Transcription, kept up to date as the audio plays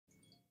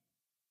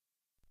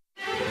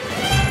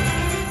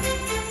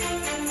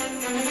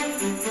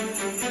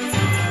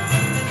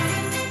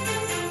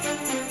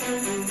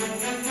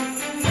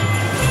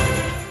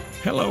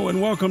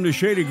and welcome to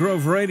Shady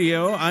Grove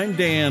Radio. I'm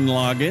Dan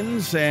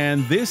Loggins,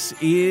 and this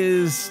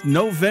is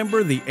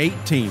November the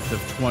 18th of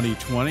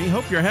 2020.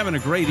 Hope you're having a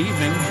great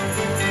evening.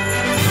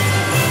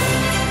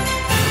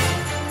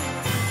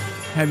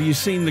 Have you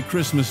seen the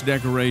Christmas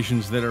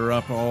decorations that are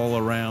up all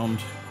around?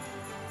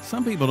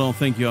 Some people don't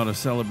think you ought to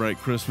celebrate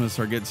Christmas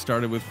or get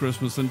started with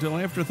Christmas until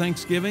after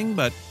Thanksgiving,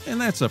 and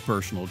that's a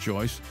personal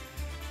choice.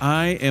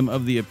 I am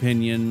of the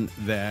opinion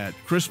that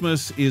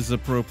Christmas is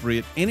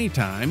appropriate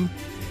anytime.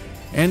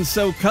 And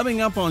so coming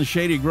up on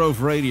Shady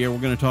Grove Radio, we're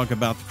going to talk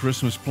about the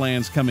Christmas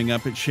plans coming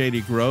up at Shady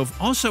Grove.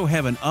 Also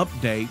have an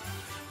update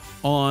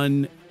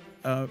on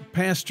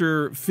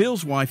Pastor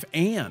Phil's wife,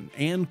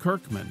 Ann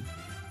Kirkman.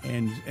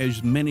 And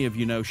as many of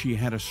you know, she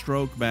had a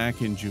stroke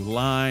back in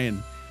July,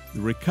 and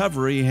the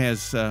recovery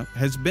has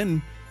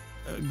been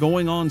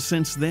going on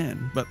since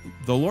then. But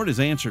the Lord has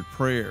answered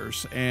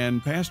prayers,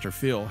 and Pastor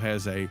Phil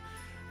has a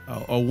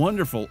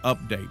wonderful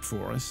update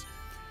for us.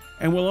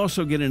 And we'll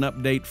also get an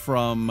update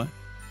from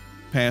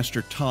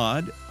Pastor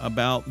Todd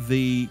about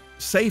the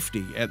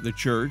safety at the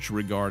church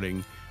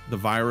regarding the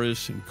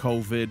virus and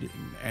COVID.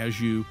 And as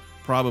you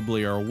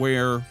probably are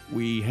aware,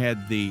 we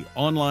had the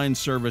online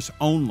service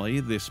only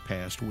this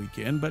past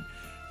weekend, but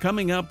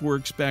coming up, we're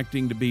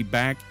expecting to be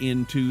back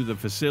into the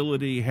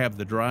facility, have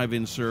the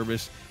drive-in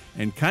service,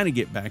 and kind of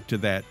get back to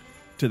that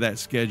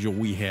schedule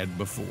we had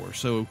before.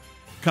 So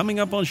coming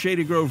up on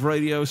Shady Grove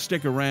Radio,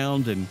 stick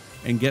around and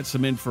get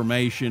some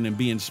information and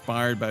be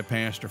inspired by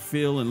Pastor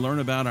Phil and learn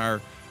about our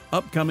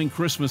upcoming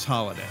Christmas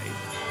holiday.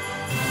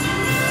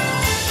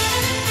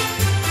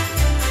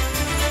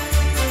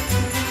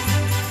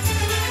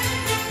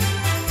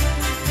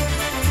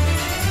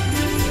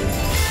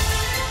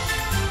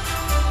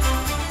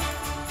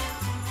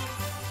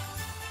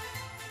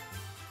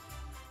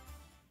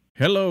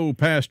 Hello,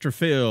 Pastor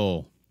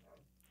Phil.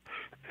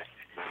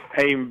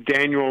 Hey,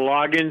 Daniel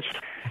Loggins.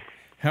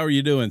 How are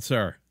you doing,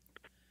 sir?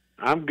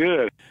 I'm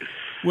good.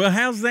 Well,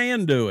 how's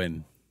Ann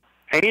doing?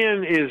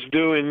 Ann is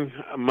doing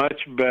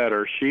much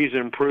better. She's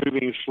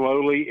improving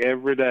slowly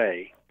every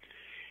day.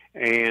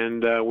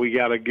 And we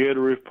got a good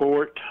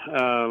report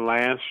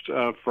last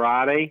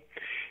Friday.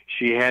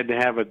 She had to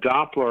have a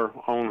Doppler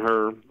on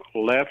her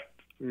left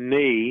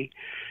knee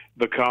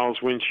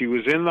because when she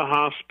was in the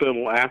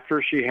hospital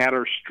after she had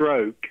her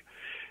stroke,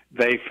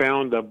 they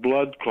found a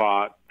blood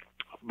clot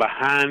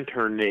behind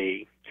her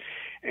knee.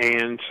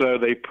 And so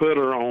they put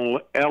her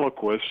on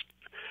Eliquis.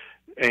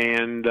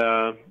 And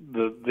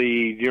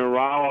the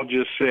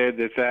neurologist said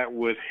that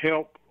would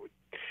help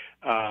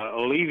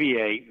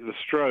alleviate the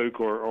stroke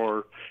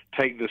or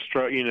take the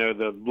stroke,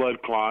 the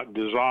blood clot,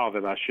 dissolve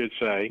it, I should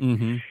say.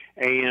 Mm-hmm.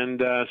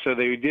 And so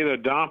they did a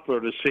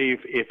Doppler to see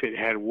if it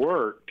had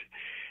worked.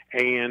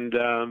 And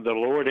the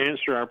Lord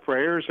answered our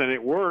prayers, and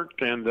it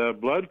worked, and the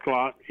blood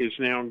clot is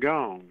now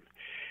gone.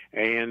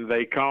 And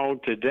they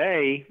called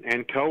today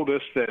and told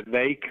us that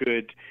they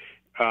could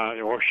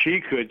or she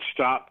could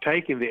stop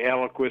taking the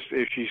Eliquis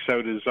if she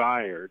so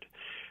desired.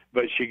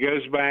 But she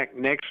goes back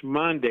next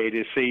Monday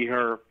to see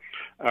her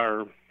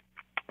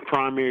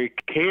primary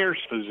care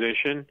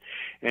physician,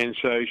 and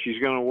so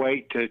she's going to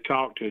wait to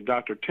talk to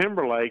Dr.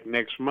 Timberlake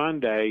next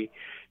Monday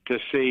to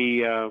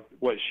see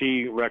what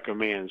she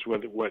recommends,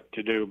 what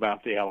to do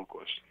about the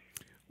Eliquis.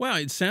 Well,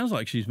 it sounds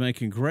like she's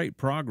making great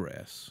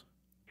progress.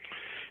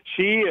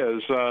 She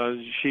is.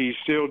 She's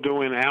still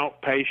doing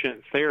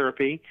outpatient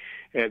therapy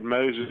at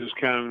Moses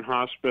Cone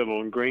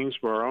Hospital in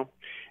Greensboro,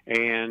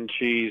 and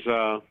she's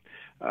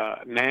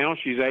now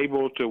she's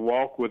able to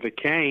walk with a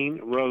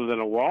cane rather than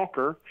a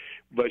walker,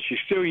 but she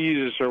still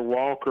uses her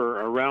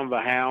walker around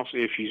the house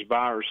if she's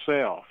by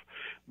herself.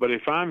 But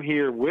if I'm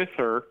here with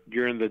her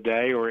during the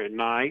day or at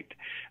night,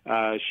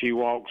 she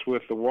walks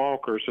with the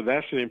walker, so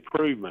that's an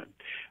improvement.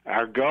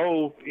 Our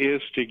goal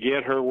is to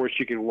get her where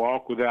she can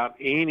walk without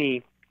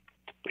any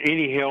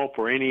help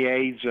or any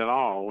aids at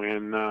all,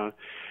 and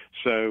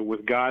so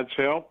with God's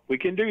help, we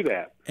can do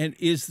that. And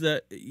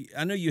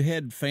I know you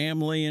had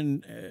family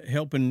and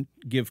helping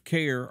give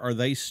care. Are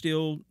they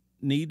still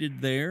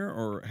needed there,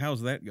 or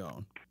how's that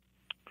going?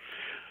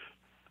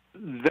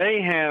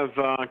 They have,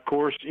 of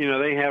course,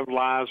 they have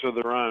lives of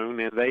their own,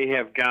 and they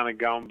have kind of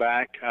gone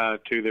back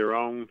to their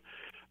own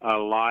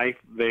life.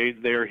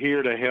 They're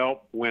here to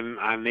help when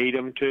I need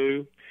them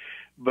to.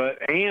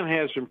 But Ann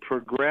hasn't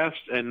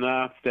progressed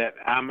enough that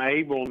I'm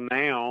able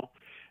now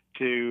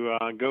to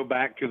go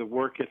back to the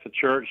work at the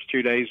church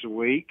 2 days a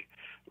week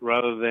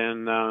rather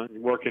than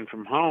working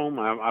from home.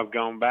 I've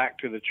gone back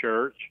to the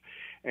church,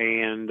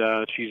 and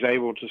she's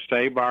able to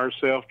stay by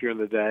herself during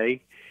the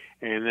day.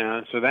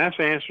 And so that's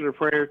answered her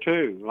prayer,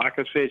 too. Like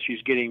I said,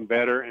 she's getting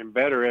better and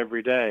better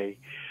every day.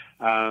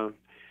 I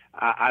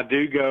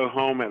do go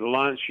home at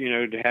lunch,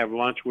 to have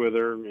lunch with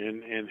her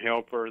and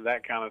help her,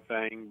 that kind of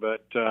thing.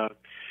 But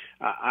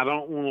I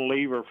don't want to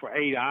leave her for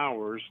 8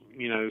 hours,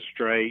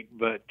 straight.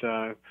 But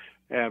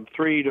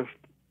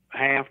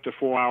 3.5 to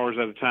 4 hours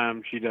at a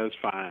time, she does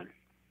fine.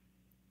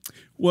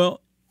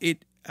 Well,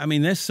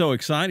 that's so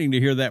exciting to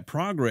hear that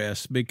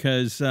progress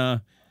because,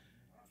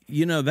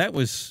 You know, that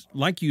was,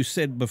 like you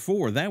said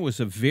before, that was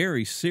a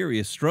very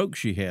serious stroke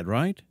she had,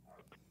 right?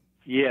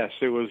 Yes,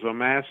 it was a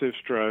massive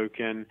stroke,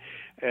 and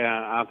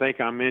I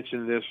think I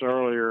mentioned this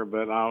earlier,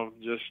 but I'll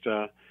just,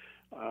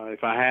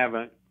 if I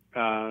haven't,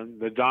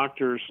 the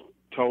doctors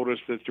told us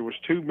that there was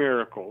two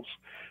miracles.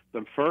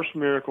 The first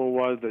miracle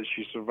was that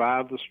she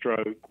survived the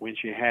stroke when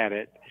she had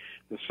it.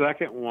 The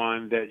second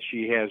one, that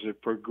she has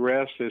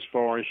progressed as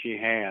far as she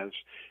has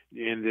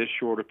in this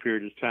shorter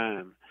period of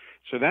time.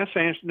 So that's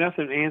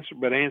nothing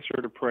but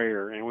answer to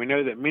prayer. And we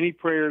know that many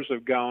prayers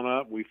have gone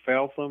up. We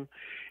felt them.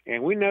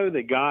 And we know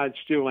that God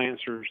still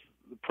answers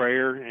the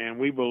prayer, and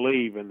we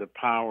believe in the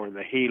power and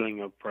the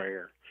healing of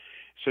prayer.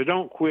 So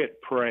don't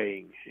quit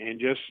praying and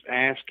just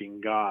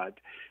asking God,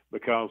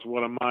 because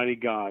what a mighty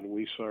God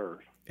we serve.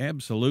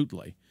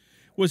 Absolutely.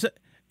 Was it,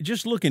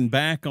 just looking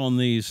back on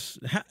these,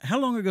 how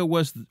long ago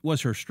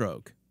was her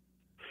stroke?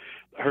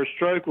 Her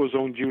stroke was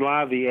on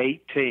July the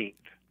 18th.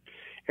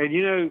 And,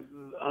 you know,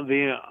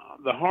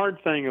 the hard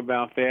thing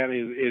about that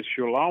is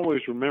she'll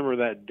always remember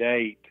that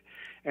date.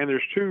 And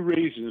there's two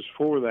reasons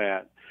for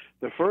that.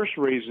 The first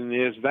reason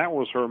is that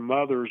was her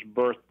mother's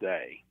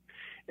birthday.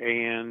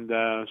 And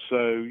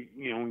so,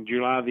 you know, on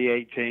July the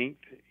 18th,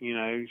 you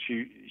know,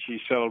 she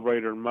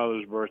celebrated her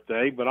mother's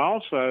birthday. But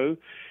also,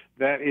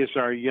 that is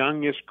our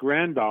youngest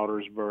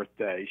granddaughter's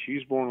birthday.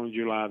 She's born on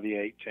July the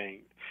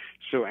 18th.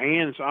 So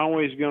Ann's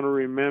always going to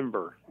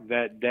remember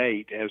that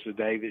date as the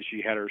day that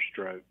she had her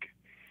stroke.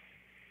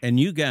 And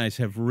you guys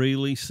have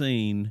really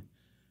seen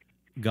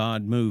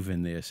God move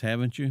in this,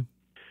 haven't you?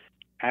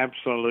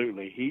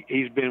 Absolutely.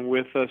 He's been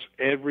with us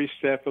every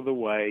step of the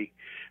way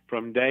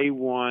from day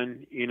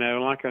one. You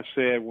know, like I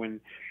said, when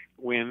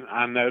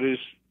I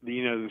noticed,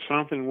 you know, that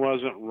something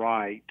wasn't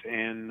right,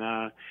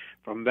 and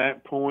from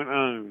that point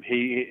on,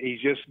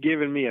 he's just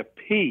given me a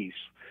peace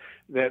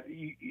that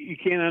you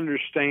can't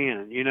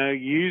understand. You know,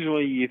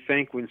 usually you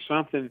think when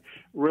something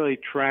really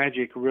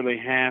tragic really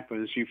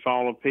happens, you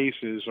fall to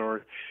pieces,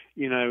 or,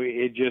 you know,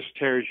 it just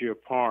tears you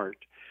apart.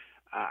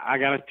 I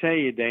got to tell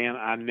you, Dan,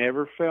 I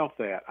never felt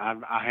that.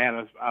 I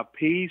had a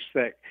peace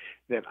that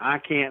I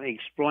can't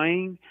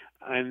explain,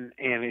 and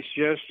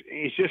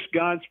it's just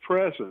God's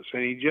presence,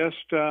 and he just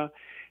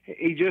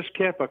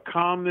kept a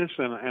calmness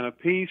and a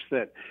peace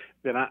that's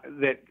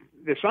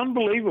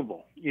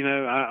unbelievable. You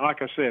know,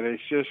 like I said,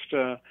 it's just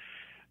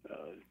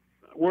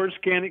words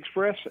can't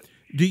express it.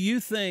 Do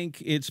you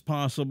think it's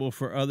possible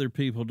for other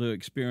people to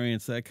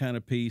experience that kind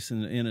of peace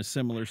in a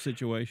similar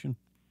situation?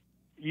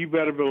 You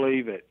better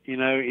believe it. You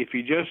know, if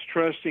you just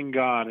trust in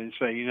God and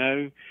say, you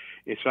know,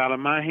 it's out of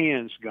my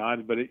hands,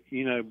 God, but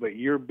but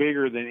you're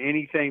bigger than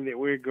anything that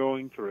we're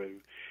going through,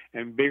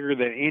 and bigger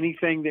than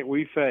anything that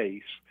we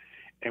face,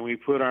 and we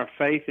put our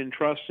faith and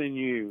trust in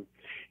you,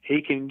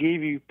 he can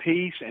give you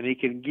peace, and he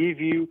can give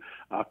you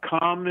a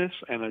calmness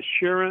and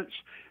assurance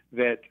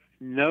that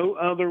no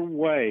other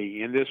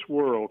way in this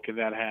world can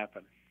that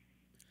happen.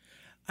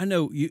 I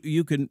know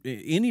you can,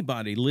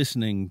 anybody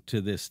listening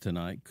to this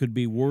tonight could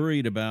be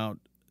worried about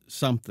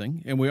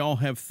something, and we all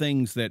have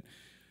things that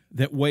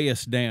weigh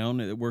us down,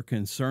 that we're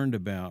concerned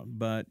about,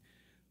 but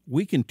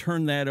we can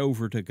turn that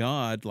over to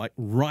God, like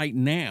right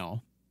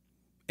now,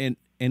 and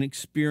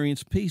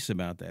experience peace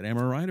about that. Am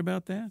I right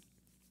about that?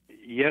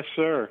 Yes,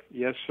 sir.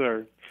 Yes,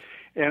 sir.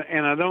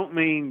 And I don't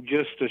mean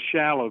just a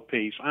shallow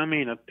peace. I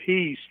mean a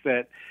peace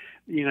that,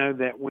 you know,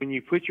 that when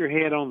you put your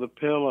head on the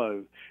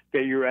pillow,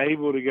 that you're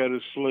able to go to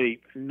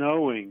sleep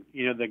knowing,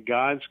 you know, that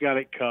God's got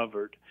it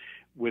covered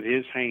with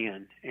his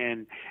hand.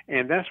 And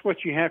that's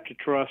what you have to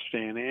trust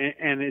in.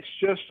 And it's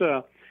just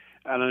an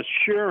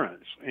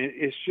assurance.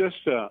 It's just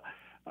that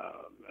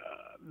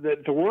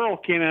the world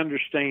can't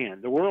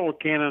understand. The world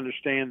can't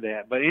understand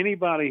that. But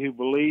anybody who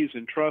believes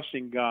and trusts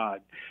in God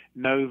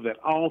knows that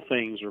all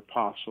things are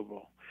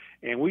possible.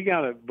 And we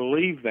got to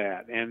believe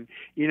that. And,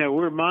 you know,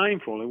 we're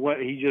mindful of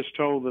what he just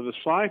told the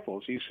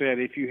disciples. He said,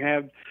 if you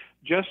have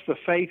just the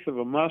faith of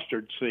a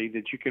mustard seed,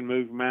 that you can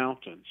move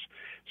mountains.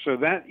 So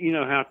that, you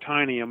know, how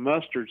tiny a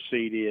mustard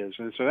seed is.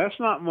 And so that's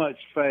not much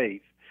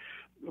faith,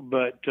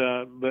 but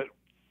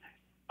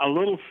a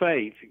little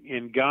faith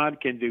in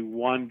God can do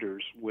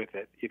wonders with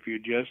it if you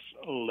just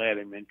let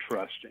him and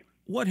trust him.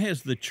 What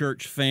has the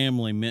church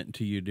family meant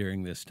to you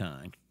during this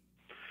time?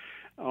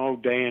 Oh,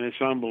 Dan,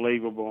 it's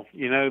unbelievable.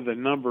 You know, the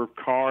number of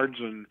cards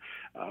and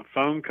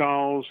phone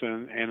calls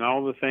and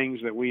all the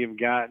things that we have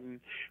gotten.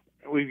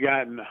 We've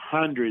gotten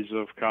hundreds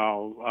of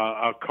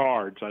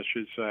cards, I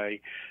should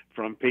say,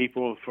 from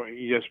people for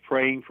just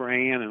praying for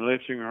Ann and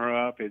lifting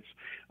her up. It's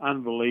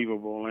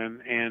unbelievable.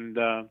 And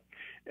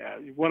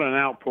what an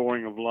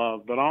outpouring of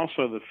love, but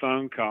also the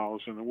phone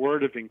calls and the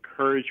word of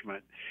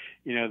encouragement,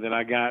 you know, that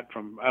I got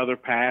from other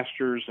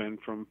pastors and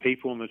from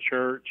people in the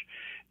church,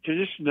 to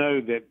just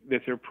know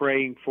that they're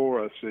praying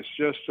for us. It's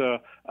just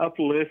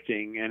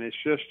uplifting, and it's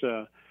just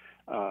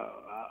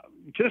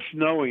just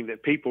knowing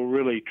that people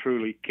really,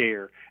 truly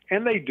care.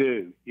 And they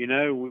do. You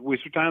know,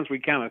 sometimes we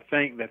kind of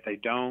think that they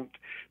don't,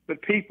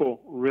 but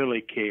people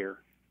really care.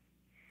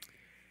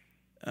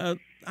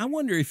 I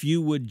wonder if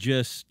you would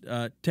just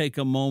take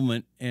a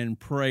moment and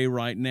pray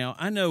right now.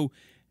 I know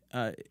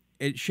at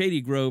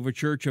Shady Grove, a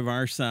church of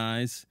our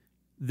size,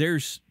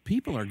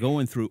 people are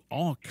going through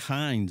all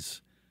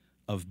kinds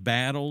of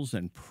battles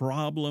and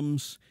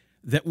problems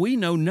that we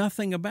know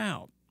nothing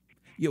about.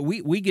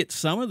 We get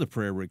some of the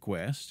prayer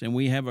requests, and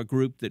we have a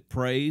group that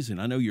prays,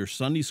 and I know your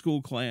Sunday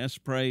school class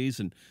prays,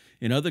 and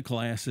other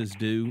classes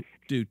do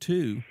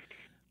too.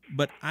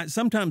 But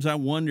sometimes I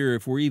wonder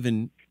if we're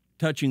even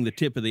touching the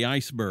tip of the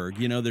iceberg.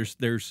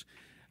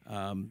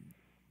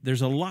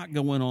 There's a lot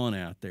going on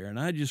out there, and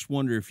I just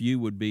wonder if you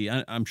would be,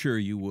 I'm sure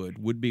you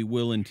would be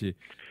willing to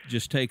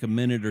just take a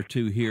minute or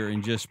two here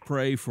and just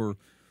pray for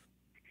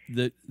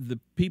the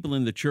people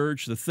in the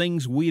church, the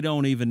things we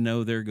don't even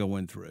know they're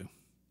going through.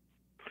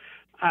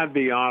 I'd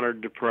be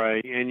honored to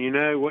pray. And you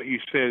know what you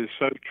said is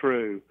so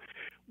true.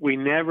 We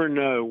never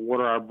know what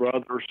our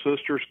brother or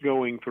sister's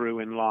going through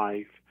in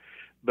life.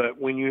 But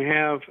when you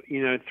have,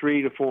 300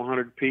 to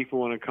 400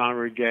 people in a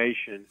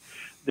congregation,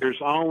 there's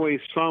always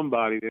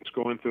somebody that's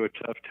going through a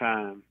tough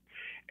time.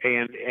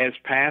 And as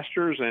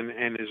pastors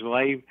and as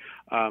lay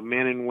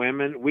men and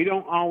women, we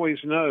don't always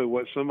know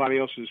what somebody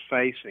else is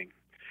facing.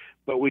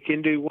 But we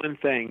can do one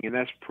thing, and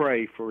that's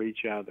pray for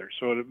each other.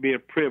 So it would be a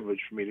privilege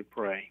for me to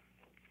pray.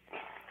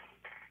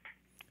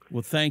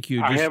 Well, thank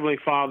you. Our Heavenly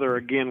Father,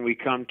 again, we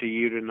come to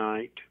you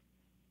tonight.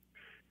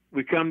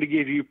 We come to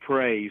give you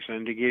praise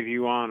and to give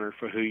you honor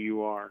for who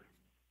you are.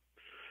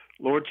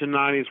 Lord,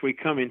 tonight as we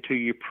come into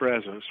your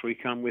presence, we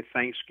come with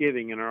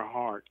thanksgiving in our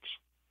hearts.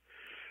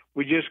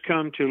 We just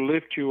come to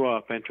lift you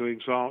up and to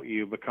exalt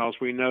you because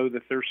we know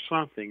that there's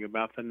something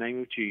about the name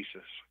of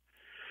Jesus.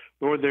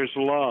 Lord, there's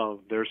love,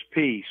 there's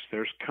peace,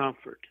 there's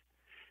comfort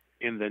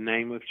in the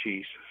name of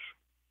Jesus.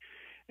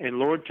 And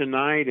Lord,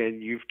 tonight,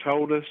 and you've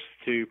told us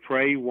to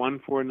pray one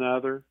for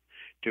another,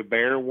 to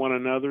bear one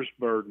another's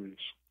burdens.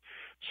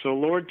 So,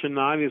 Lord,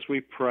 tonight as we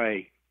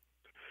pray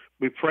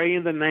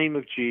in the name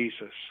of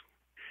Jesus.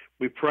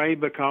 We pray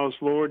because,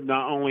 Lord,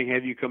 not only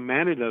have you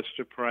commanded us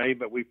to pray,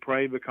 but we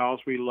pray because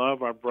we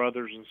love our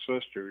brothers and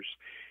sisters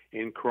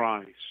in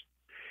Christ.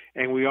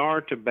 And we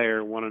are to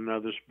bear one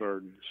another's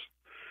burdens.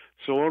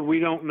 So, Lord, we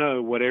don't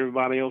know what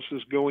everybody else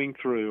is going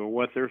through or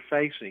what they're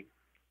facing.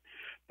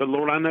 But,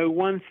 Lord, I know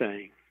one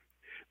thing,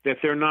 that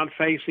they're not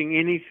facing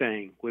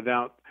anything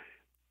without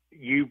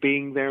you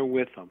being there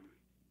with them.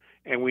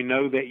 And we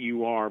know that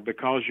you are,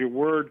 because your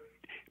word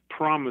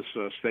promised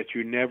us that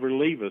you never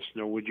leave us,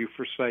 nor would you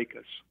forsake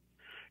us.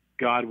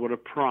 God, what a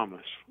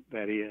promise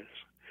that is.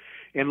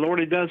 And Lord,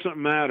 it doesn't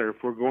matter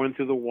if we're going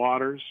through the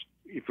waters,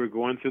 if we're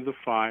going through the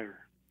fire.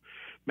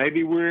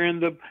 Maybe we're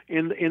in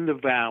the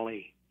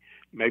valley.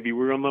 Maybe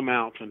we're on the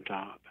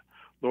mountaintop.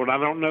 Lord, I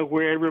don't know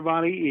where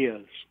everybody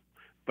is,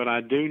 but I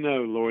do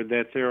know, Lord,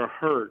 that there are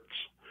hurts,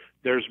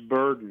 there's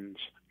burdens,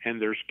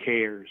 and there's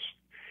cares.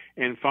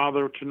 And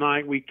Father,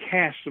 tonight we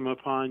cast them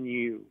upon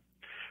you.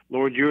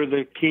 Lord, you're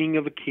the King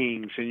of the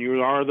kings, and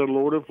you are the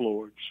Lord of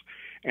lords.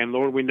 And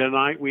Lord,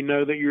 tonight we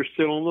know that you're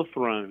still on the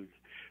throne,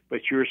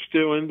 but you're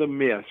still in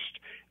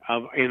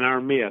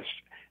our midst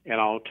at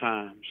all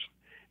times.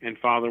 And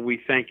Father,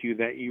 we thank you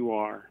that you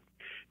are.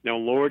 Now,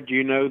 Lord,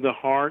 you know the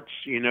hearts,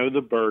 you know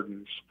the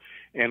burdens,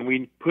 and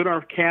we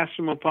cast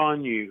them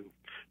upon you,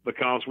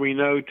 because we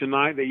know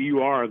tonight that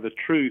you are the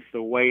truth,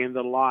 the way, and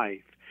the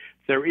life.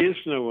 There is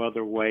no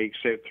other way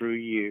except through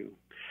you.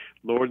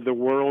 Lord, the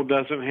world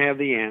doesn't have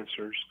the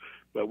answers,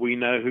 but we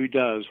know who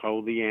does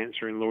hold the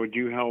answer. And Lord,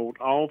 you hold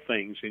all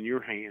things in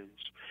your hands.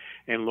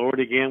 And Lord,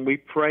 again, we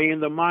pray in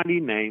the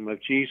mighty name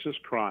of Jesus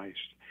Christ.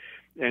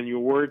 And your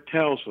word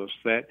tells us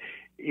that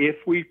if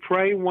we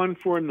pray one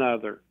for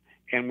another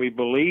and we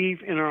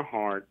believe in our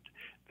heart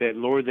that,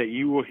 Lord, that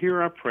you will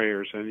hear our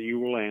prayers and you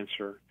will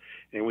answer.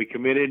 And we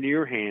commit it into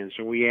your hands,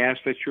 and we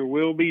ask that your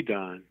will be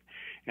done.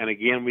 And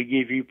again, we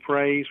give you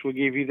praise, we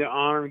give you the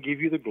honor, and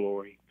give you the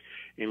glory.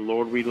 And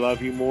Lord, we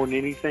love you more than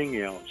anything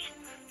else.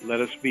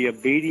 Let us be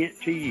obedient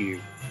to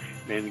you.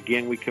 And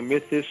again, we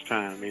commit this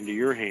time into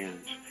your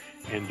hands,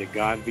 and to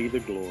God be the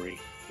glory.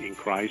 In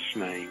Christ's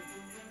name,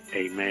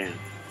 amen.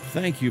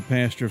 Thank you,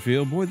 Pastor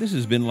Phil. Boy, this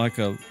has been like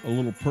a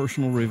little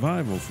personal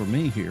revival for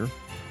me here,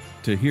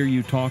 to hear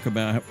you talk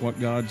about what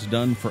God's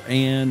done for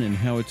Ann and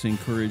how it's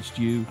encouraged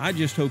you. I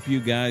just hope you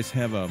guys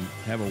have a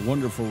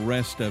wonderful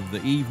rest of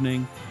the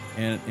evening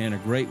and a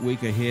great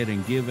week ahead,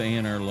 and give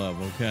Ann our love,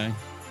 okay?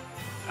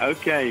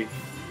 Okay.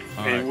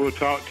 All and right. We'll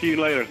talk to you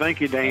later. Thank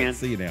you, Dan. Right,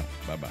 see you now.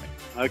 Bye-bye.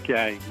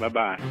 Okay.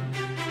 Bye-bye.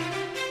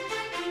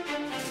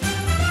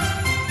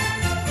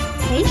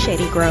 Hey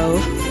Shady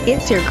Grove,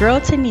 it's your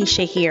girl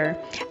Tanisha here.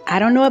 I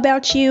don't know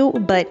about you,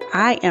 but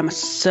I am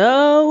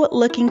so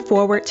looking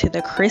forward to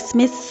the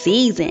Christmas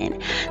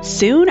season.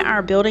 Soon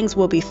our buildings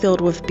will be filled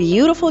with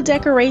beautiful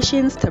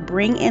decorations to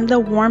bring in the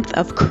warmth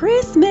of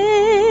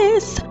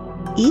Christmas.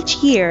 Each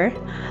year,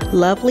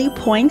 lovely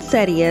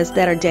poinsettias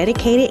that are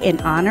dedicated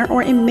in honor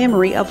or in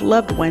memory of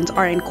loved ones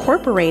are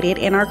incorporated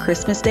in our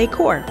Christmas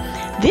decor.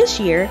 This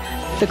year,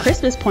 the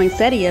Christmas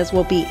poinsettias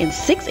will be in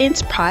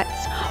 6-inch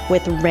pots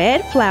with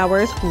red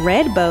flowers,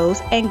 red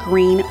bows, and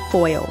green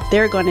foil.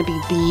 They're going to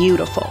be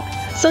beautiful.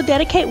 So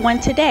dedicate one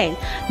today.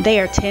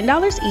 They are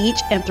 $10 each,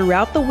 and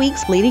throughout the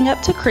weeks leading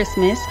up to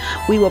Christmas,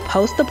 we will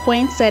post the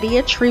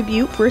Poinsettia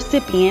Tribute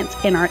recipients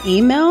in our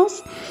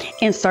emails,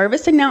 in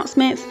service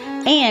announcements,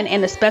 and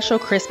in a special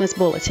Christmas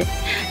bulletin.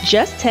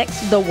 Just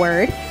text the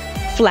word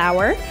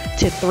flower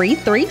to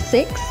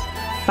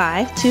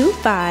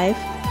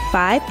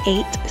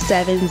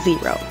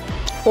 336-525-5870.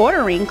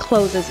 Ordering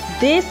closes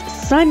this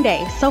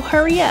Sunday, so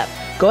hurry up.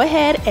 Go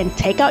ahead and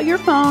take out your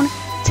phone,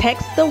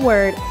 text the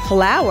word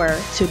flower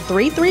to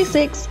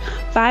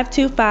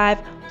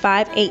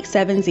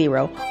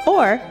 336-525-5870,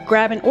 or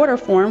grab an order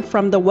form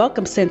from the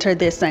Welcome Center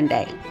this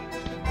Sunday.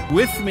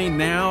 With me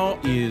now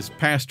is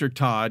Pastor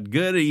Todd.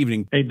 Good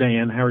evening. Hey,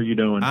 Dan. How are you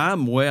doing?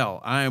 I'm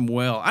well. I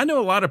know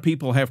a lot of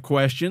people have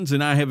questions,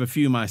 and I have a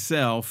few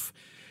myself,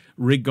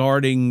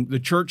 regarding the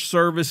church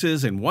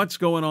services and what's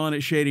going on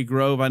at Shady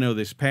Grove. I know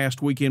this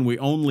past weekend we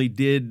only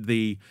did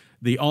the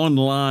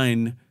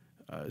online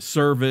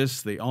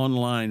service, the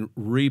online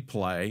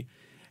replay,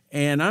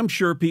 and I'm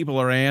sure people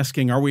are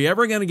asking, are we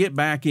ever going to get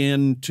back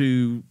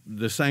into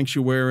the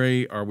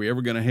sanctuary? Are we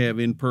ever going to have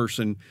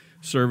in-person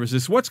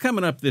services? What's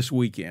coming up this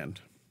weekend?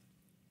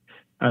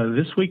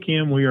 This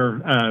weekend we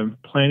are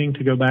planning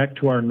to go back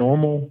to our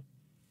normal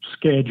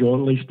schedule,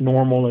 at least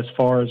normal as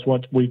far as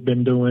what we've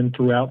been doing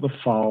throughout the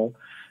fall.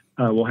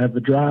 We'll have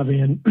the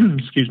drive-in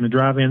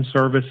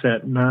service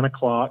at 9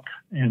 o'clock,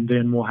 and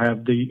then we'll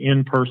have the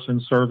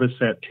in-person service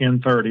at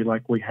 10:30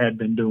 like we had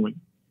been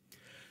doing.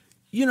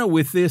 You know,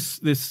 with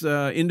this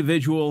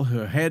individual who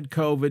had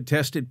COVID,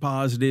 tested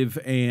positive,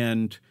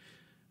 and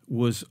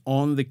was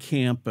on the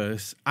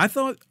campus, I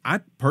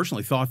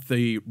personally thought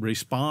the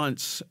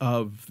response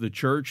of the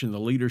church and the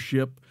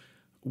leadership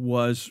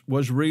was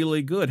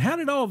really good. How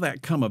did all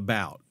that come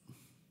about?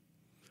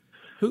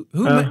 Who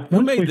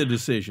made the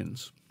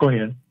decisions? Go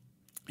ahead.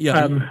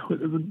 Yeah,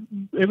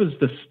 it was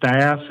the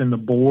staff and the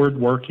board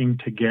working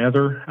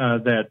together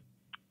that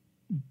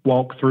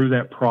walked through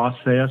that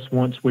process.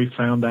 Once we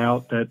found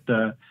out that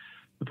the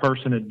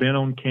person had been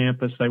on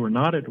campus, they were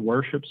not at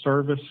worship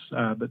service,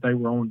 but they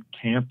were on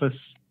campus,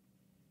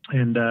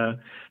 and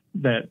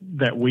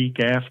that week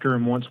after,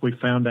 and once we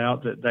found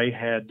out that they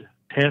had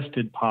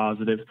tested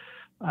positive.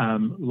 A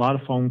lot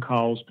of phone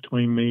calls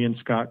between me and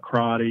Scott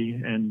Crotty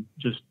and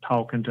just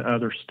talking to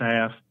other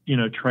staff,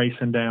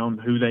 tracing down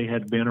who they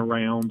had been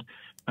around.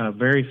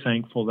 Very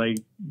thankful they,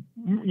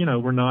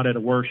 were not at a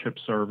worship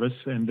service.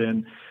 And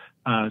then,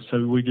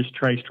 so we just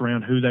traced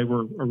around who they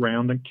were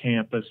around on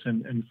campus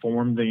and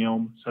informed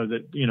them so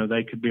that,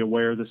 they could be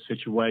aware of the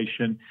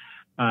situation.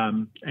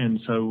 And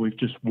so we've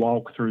just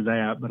walked through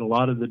that. But a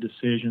lot of the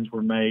decisions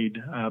were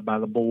made by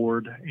the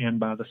board and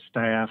by the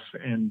staff,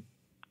 and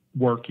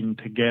working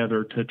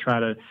together to try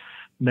to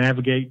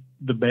navigate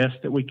the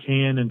best that we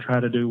can and try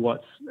to do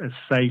what's as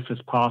safe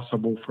as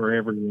possible for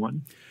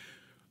everyone.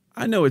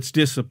 I know it's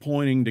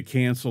disappointing to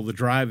cancel the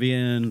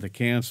drive-in, to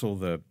cancel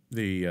the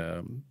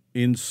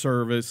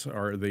in-service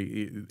or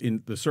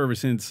the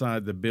service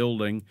inside the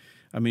building.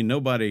 I mean,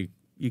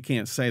 you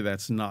can't say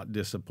that's not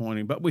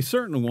disappointing, but we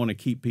certainly want to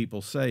keep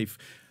people safe.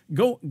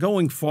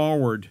 Going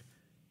forward,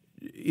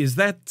 is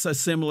that a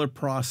similar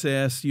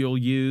process you'll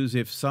use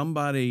if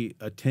somebody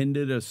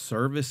attended a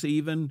service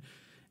even,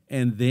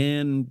 and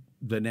then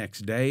the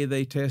next day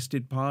they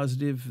tested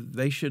positive?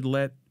 They should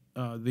let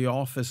the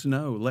office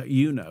know, let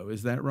you know.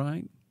 Is that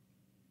right?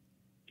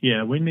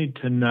 Yeah, we need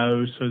to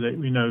know so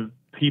that,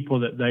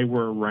 people that they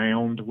were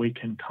around, we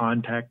can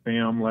contact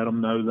them, let them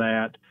know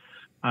that,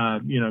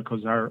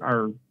 because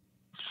our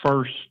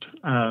first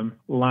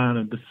line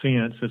of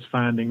defense is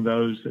finding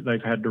those that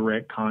they've had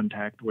direct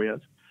contact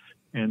with.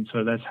 And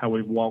so that's how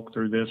we've walked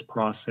through this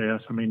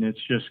process. I mean, it's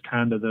just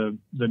kind of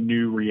the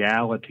new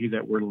reality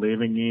that we're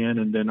living in.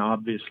 And then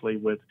obviously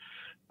with,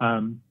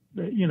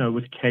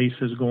 with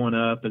cases going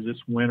up as it's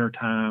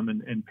wintertime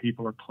and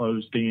people are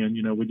closed in,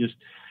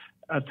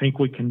 I think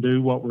we can do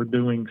what we're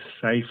doing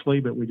safely,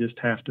 but we just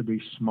have to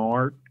be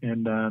smart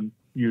and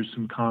use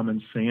some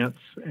common sense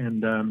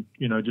and,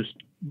 just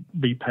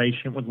be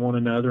patient with one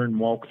another and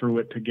walk through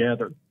it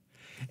together.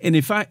 And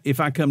if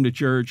I come to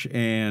church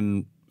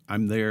and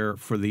I'm there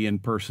for the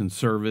in-person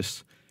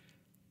service,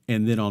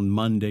 and then on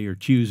Monday or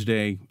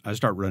Tuesday, I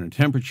start running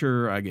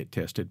temperature, I get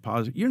tested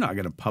positive, you're not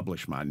going to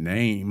publish my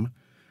name,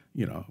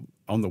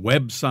 on the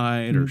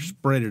website or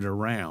spread it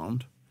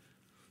around.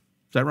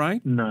 Is that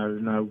right?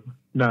 No,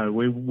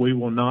 we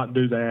will not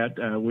do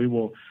that. We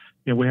will,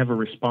 we have a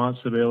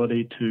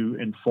responsibility to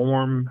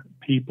inform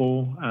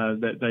people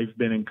that they've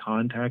been in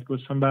contact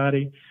with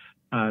somebody.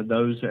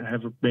 Those that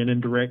have been in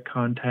direct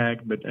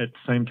contact, but at the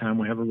same time,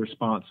 we have a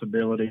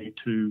responsibility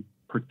to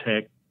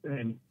protect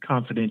and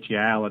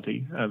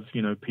confidentiality of,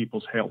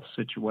 people's health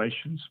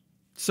situations.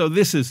 So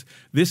this is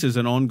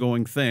an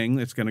ongoing thing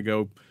that's going to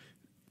go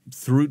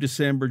through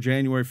December,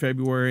 January,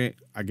 February,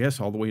 I guess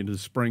all the way into the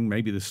spring,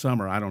 maybe the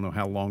summer. I don't know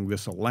how long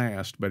this will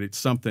last, but it's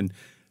something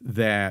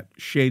that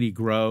Shady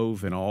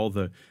Grove and all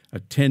the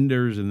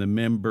attenders and the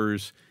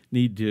members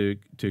need to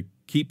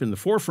keep in the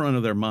forefront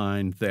of their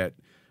mind that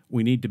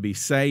we need to be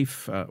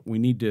safe. We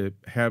need to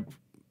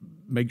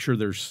make sure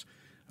there's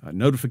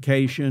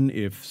notification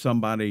if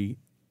somebody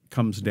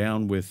comes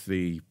down with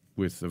the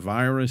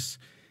virus,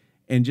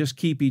 and just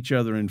keep each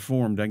other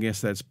informed. I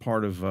guess that's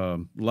part of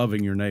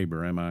loving your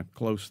neighbor. Am I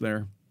close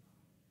there?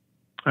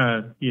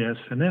 Yes,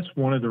 and that's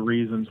one of the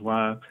reasons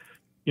why,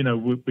 we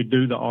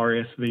do the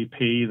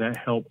RSVP. That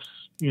helps,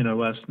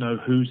 us know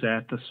who's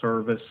at the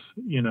service,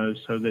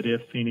 so that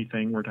if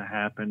anything were to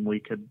happen, we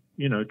could,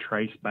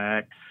 trace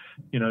back,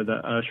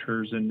 the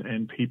ushers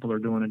and people are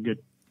doing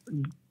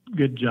a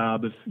good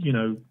job of,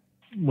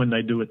 when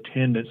they do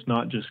attendance,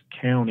 not just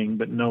counting,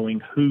 but knowing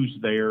who's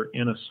there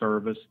in a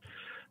service.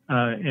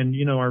 And,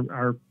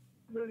 our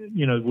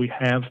we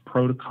have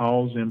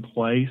protocols in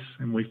place,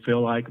 and we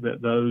feel like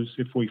that those,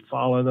 if we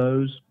follow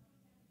those,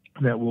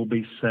 that we'll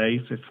be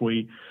safe. If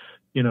we,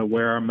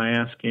 wear our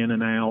mask in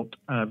and out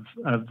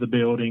of the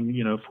building,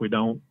 if we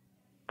don't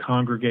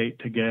congregate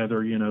together,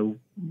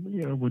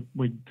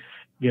 we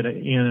get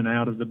in and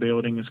out of the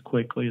building as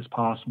quickly as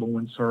possible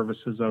when service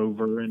is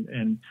over,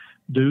 and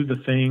do the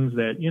things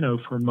that,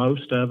 for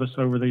most of us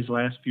over these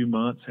last few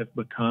months have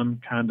become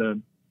kind of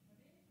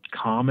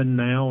common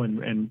now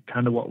and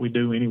kind of what we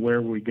do anywhere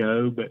we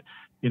go. But,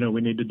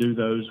 we need to do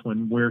those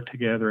when we're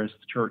together as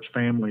the church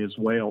family as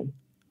well.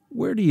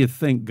 Where do you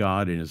think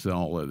God is in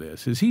all of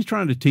this? Is he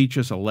trying to teach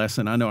us a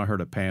lesson? I know I heard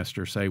a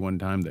pastor say one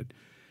time that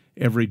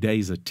every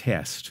day's a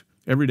test.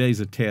 Every day's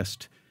a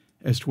test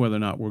as to whether or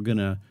not we're going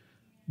to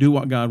do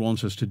what God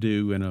wants us to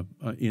do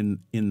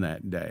in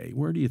that day.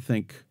 Where do you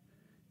think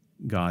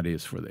God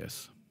is for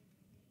this?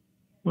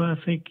 Well, I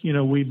think,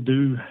 we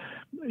do,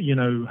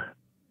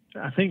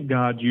 I think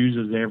God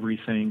uses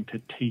everything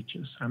to teach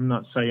us. I'm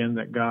not saying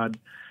that God,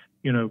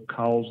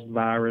 caused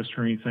virus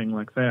or anything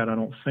like that. I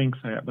don't think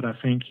that, but I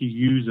think he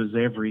uses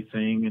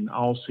everything in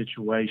all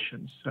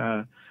situations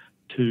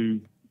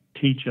to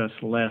teach us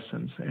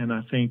lessons. And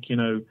I think,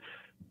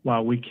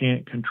 while we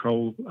can't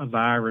control a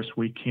virus,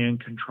 we can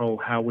control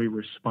how we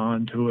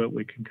respond to it.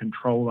 We can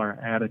control our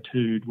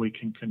attitude. We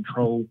can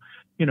control,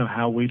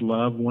 how we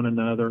love one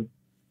another,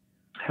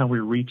 how we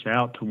reach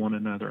out to one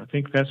another. I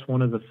think that's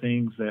one of the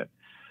things that,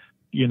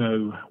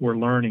 we're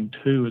learning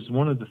too, is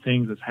one of the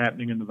things that's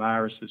happening in the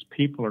virus is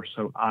people are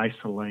so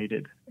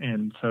isolated.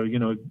 And so,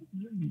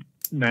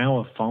 now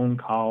a phone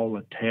call,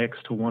 a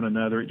text to one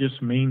another, it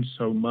just means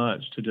so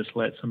much to just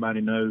let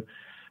somebody know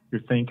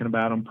you're thinking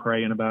about them,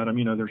 praying about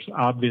them. There's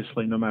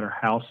obviously, no matter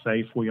how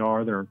safe we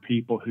are, there are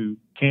people who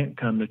can't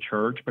come to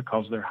church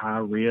because they're high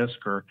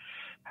risk or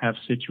have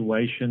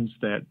situations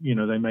that,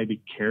 they may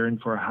be caring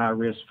for a high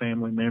risk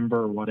family member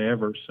or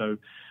whatever. So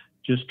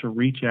just to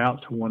reach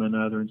out to one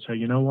another and say,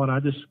 what, I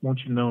just want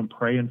you to know I'm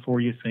praying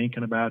for you,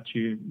 thinking about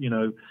you.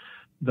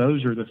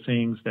 Those are the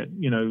things that,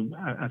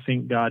 I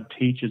think God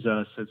teaches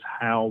us as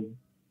how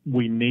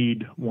we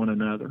need one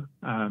another.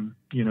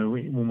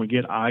 When we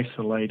get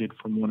isolated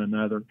from one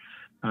another,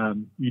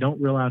 you don't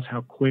realize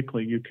how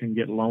quickly you can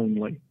get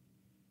lonely.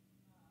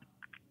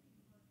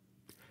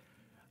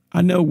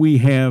 I know we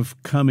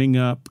have coming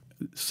up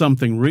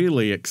something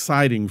really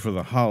exciting for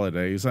the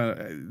holidays.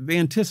 The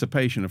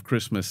anticipation of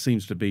Christmas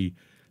seems to be,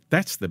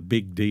 that's the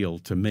big deal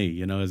to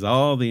me, is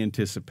all the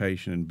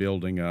anticipation and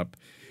building up.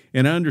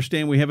 And I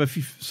understand we have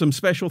some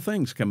special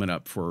things coming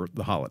up for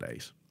the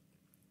holidays.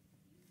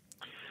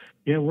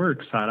 Yeah, we're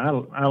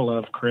excited. I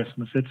love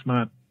Christmas. It's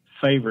my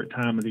favorite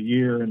time of the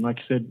year. And like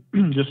I said,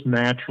 just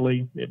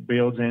naturally, it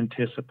builds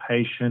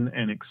anticipation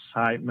and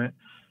excitement.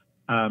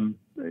 And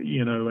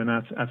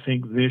I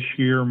think this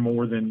year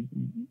more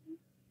than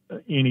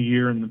any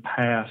year in the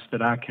past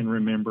that I can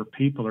remember,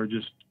 people are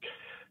just,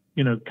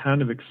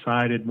 kind of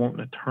excited,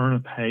 wanting to turn a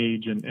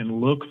page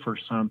and look for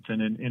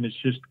something. And it's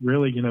just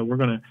really, we're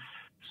going to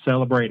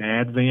celebrate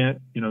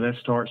Advent. That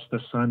starts the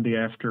Sunday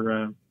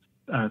after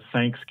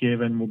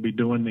Thanksgiving. We'll be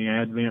doing the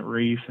Advent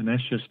wreath, and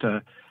that's just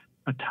a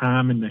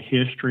time in the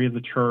history of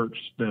the church,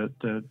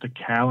 the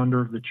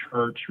calendar of the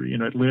church.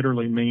 It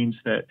literally means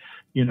that,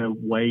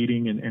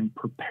 waiting and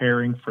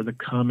preparing for the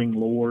coming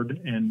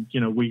Lord. And,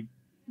 we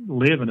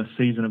live in a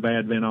season of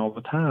Advent all the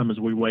time as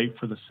we wait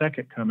for the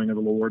second coming of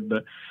the Lord.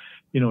 But,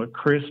 at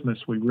Christmas,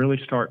 we really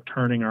start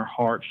turning our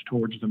hearts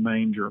towards the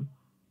manger.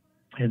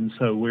 And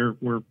so we're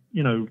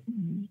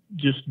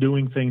just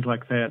doing things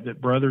like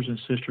that brothers and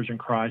sisters in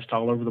Christ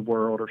all over the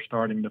world are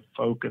starting to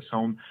focus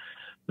on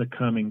the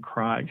coming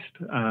Christ.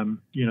 So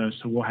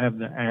we'll have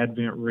the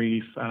Advent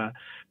wreath,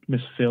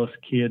 Miss Phyllis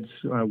kids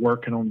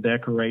working on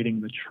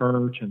decorating the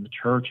church, and the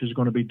church is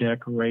going to be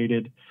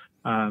decorated.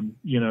 I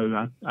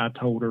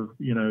told her,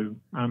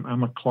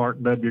 I'm a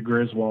Clark W.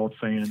 Griswold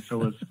fan,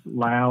 so as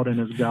loud and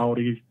as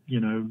gaudy,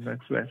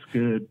 that's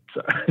good.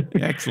 So,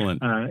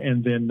 excellent.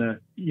 And then,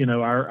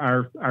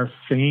 our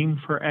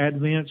theme for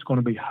Advent is going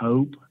to be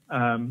hope,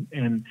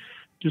 and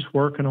just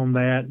working on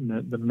that.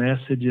 And the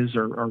messages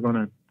are going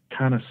to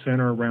kind of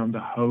center around the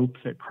hope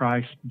that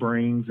Christ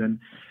brings, and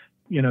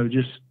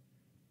just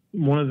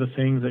one of the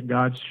things that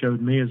God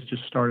showed me has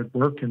just started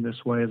working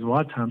this way is a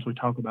lot of times we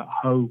talk about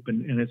hope,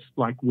 and it's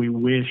like we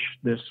wish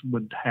this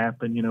would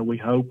happen. We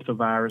hope the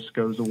virus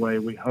goes away.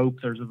 We hope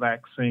there's a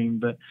vaccine.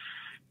 But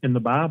in the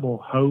Bible,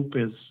 hope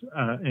is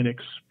an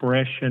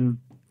expression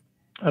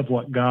of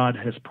what God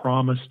has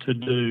promised to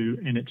do,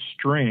 and its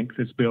strength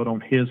is built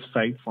on His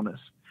faithfulness.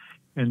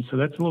 And so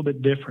that's a little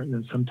bit different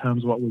than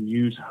sometimes what we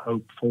use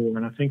hope for.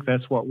 And I think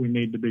that's what we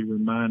need to be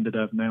reminded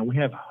of now. We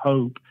have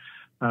hope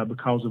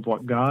because of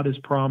what God has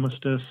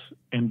promised us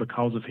and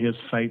because of His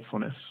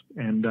faithfulness.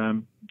 And,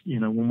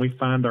 when we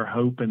find our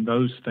hope in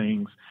those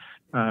things,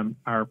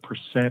 our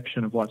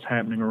perception of what's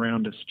happening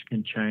around us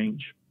can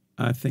change.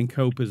 I think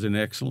hope is an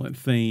excellent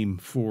theme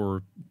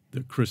for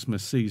the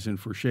Christmas season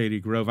for Shady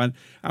Grove.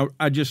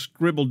 I just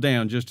scribbled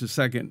down just a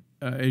second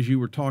as you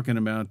were talking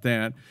about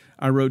that.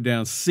 I wrote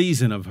down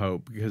season of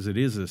hope because it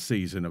is a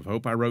season of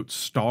hope. I wrote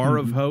star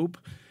of hope.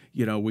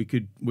 We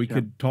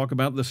could talk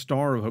about the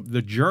star of hope,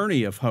 the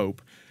journey of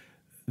hope,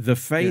 the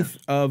faith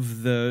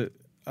of the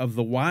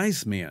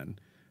wise men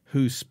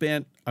who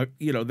spent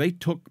they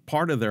took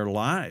part of their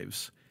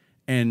lives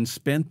and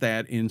spent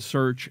that in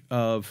search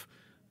of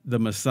the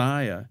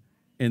Messiah.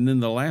 And then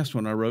the last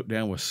one I wrote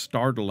down was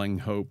startling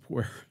hope,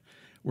 where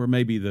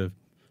maybe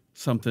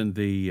something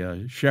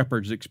the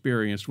shepherds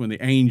experienced when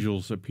the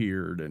angels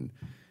appeared, and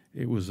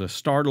it was a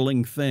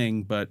startling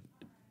thing, but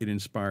it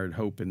inspired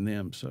hope in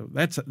them. So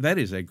that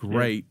is a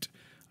great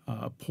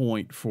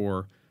point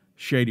for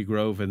Shady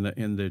Grove and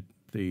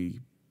the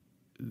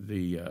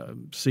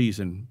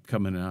season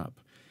coming up.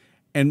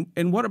 And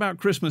what about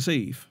Christmas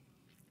Eve?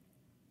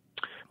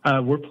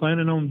 We're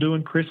planning on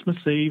doing Christmas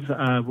Eve.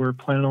 We're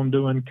planning on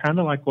doing kind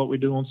of like what we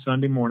do on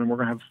Sunday morning. We're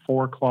going to have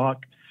 4:00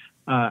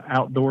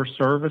 outdoor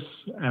service,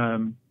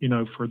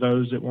 for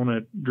those that want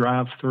to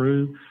drive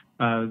through,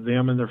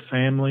 them and their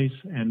families.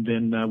 And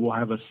then we'll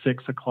have a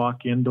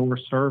 6:00 indoor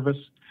service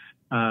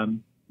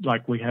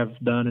like we have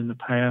done in the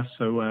past.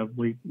 So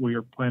we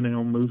are planning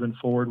on moving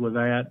forward with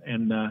that.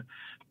 And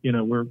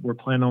we're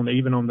planning on,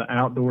 even on the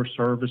outdoor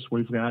service,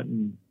 we've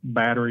gotten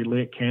battery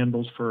lit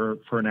candles for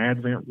an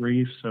Advent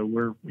wreath. So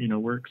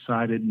we're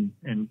excited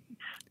and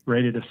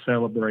ready to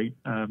celebrate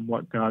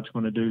what God's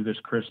going to do this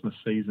Christmas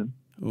season.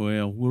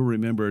 Well, we'll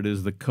remember it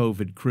as the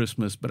COVID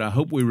Christmas, but I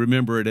hope we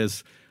remember it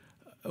as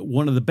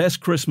one of the best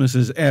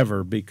Christmases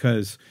ever,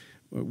 because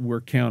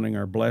we're counting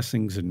our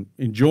blessings and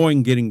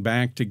enjoying getting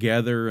back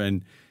together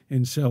and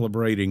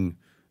celebrating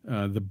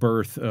the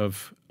birth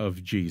of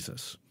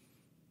Jesus.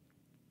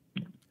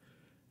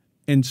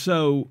 And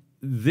so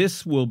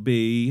this will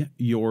be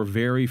your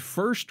very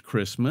first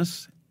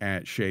Christmas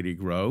at Shady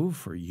Grove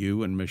for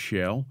you and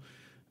Michelle,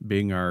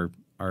 being our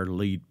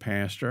lead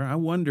pastor. I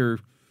wonder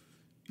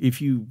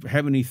if you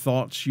have any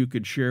thoughts you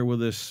could share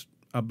with us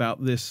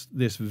about this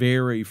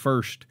very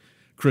first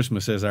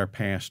Christmas as our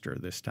pastor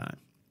this time.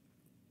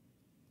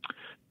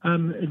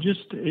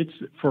 It's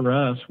for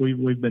us,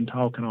 we've been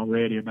talking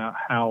already about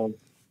how,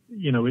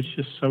 it's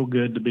just so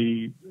good to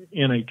be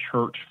in a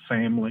church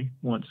family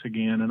once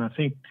again. And I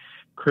think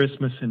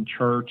Christmas in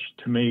church,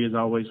 to me, is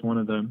always one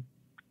of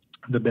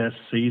the best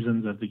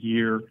seasons of the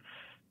year.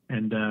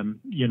 And,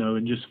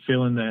 and just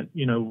feeling that,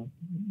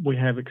 we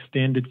have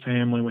extended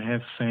family, we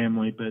have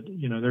family, but,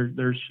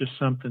 there's just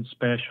something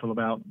special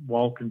about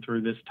walking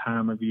through this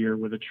time of year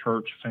with a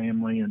church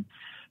family and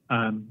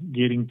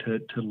getting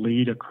to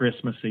lead a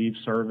Christmas Eve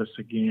service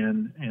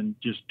again and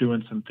just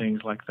doing some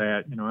things like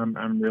that.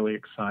 I'm really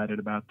excited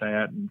about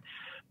that. And,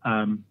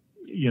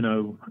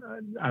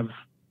 I've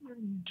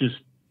just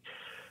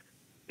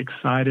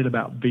excited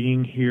about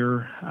being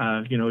here.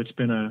 It's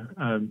been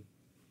a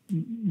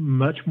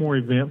much more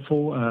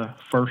eventful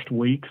first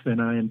week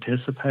than I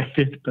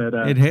anticipated, but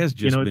it has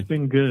just it's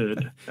been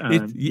good.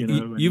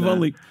 You've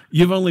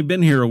only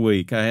been here a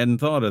week. I hadn't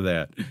thought of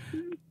that.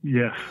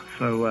 Yeah.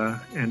 So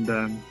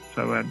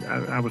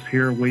I was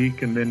here a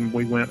week, and then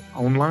we went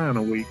online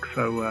a week.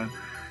 So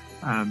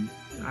I've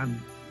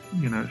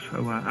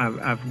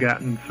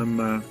gotten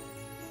some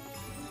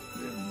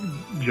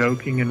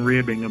joking and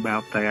ribbing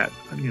about that.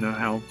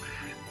 How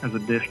as a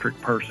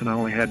district person, I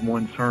only had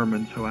one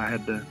sermon, so I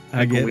had to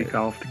take a week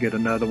off to get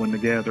another one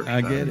together.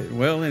 I get it.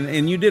 Well,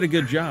 and you did a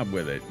good job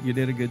with it. You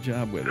did a good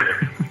job with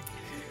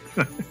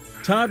it.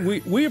 Todd,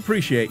 we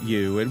appreciate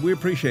you, and we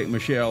appreciate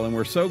Michelle, and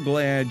we're so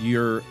glad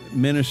you're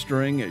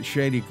ministering at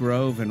Shady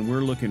Grove, and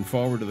we're looking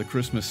forward to the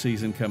Christmas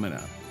season coming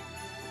up.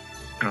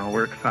 Oh,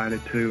 we're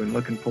excited, too, and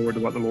looking forward to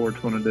what the Lord's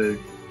going to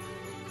do.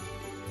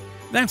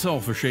 That's all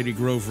for Shady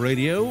Grove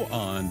Radio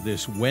on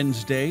this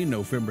Wednesday,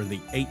 November the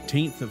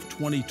 18th of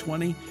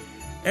 2020.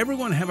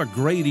 Everyone have a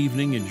great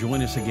evening and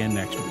join us again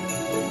next week.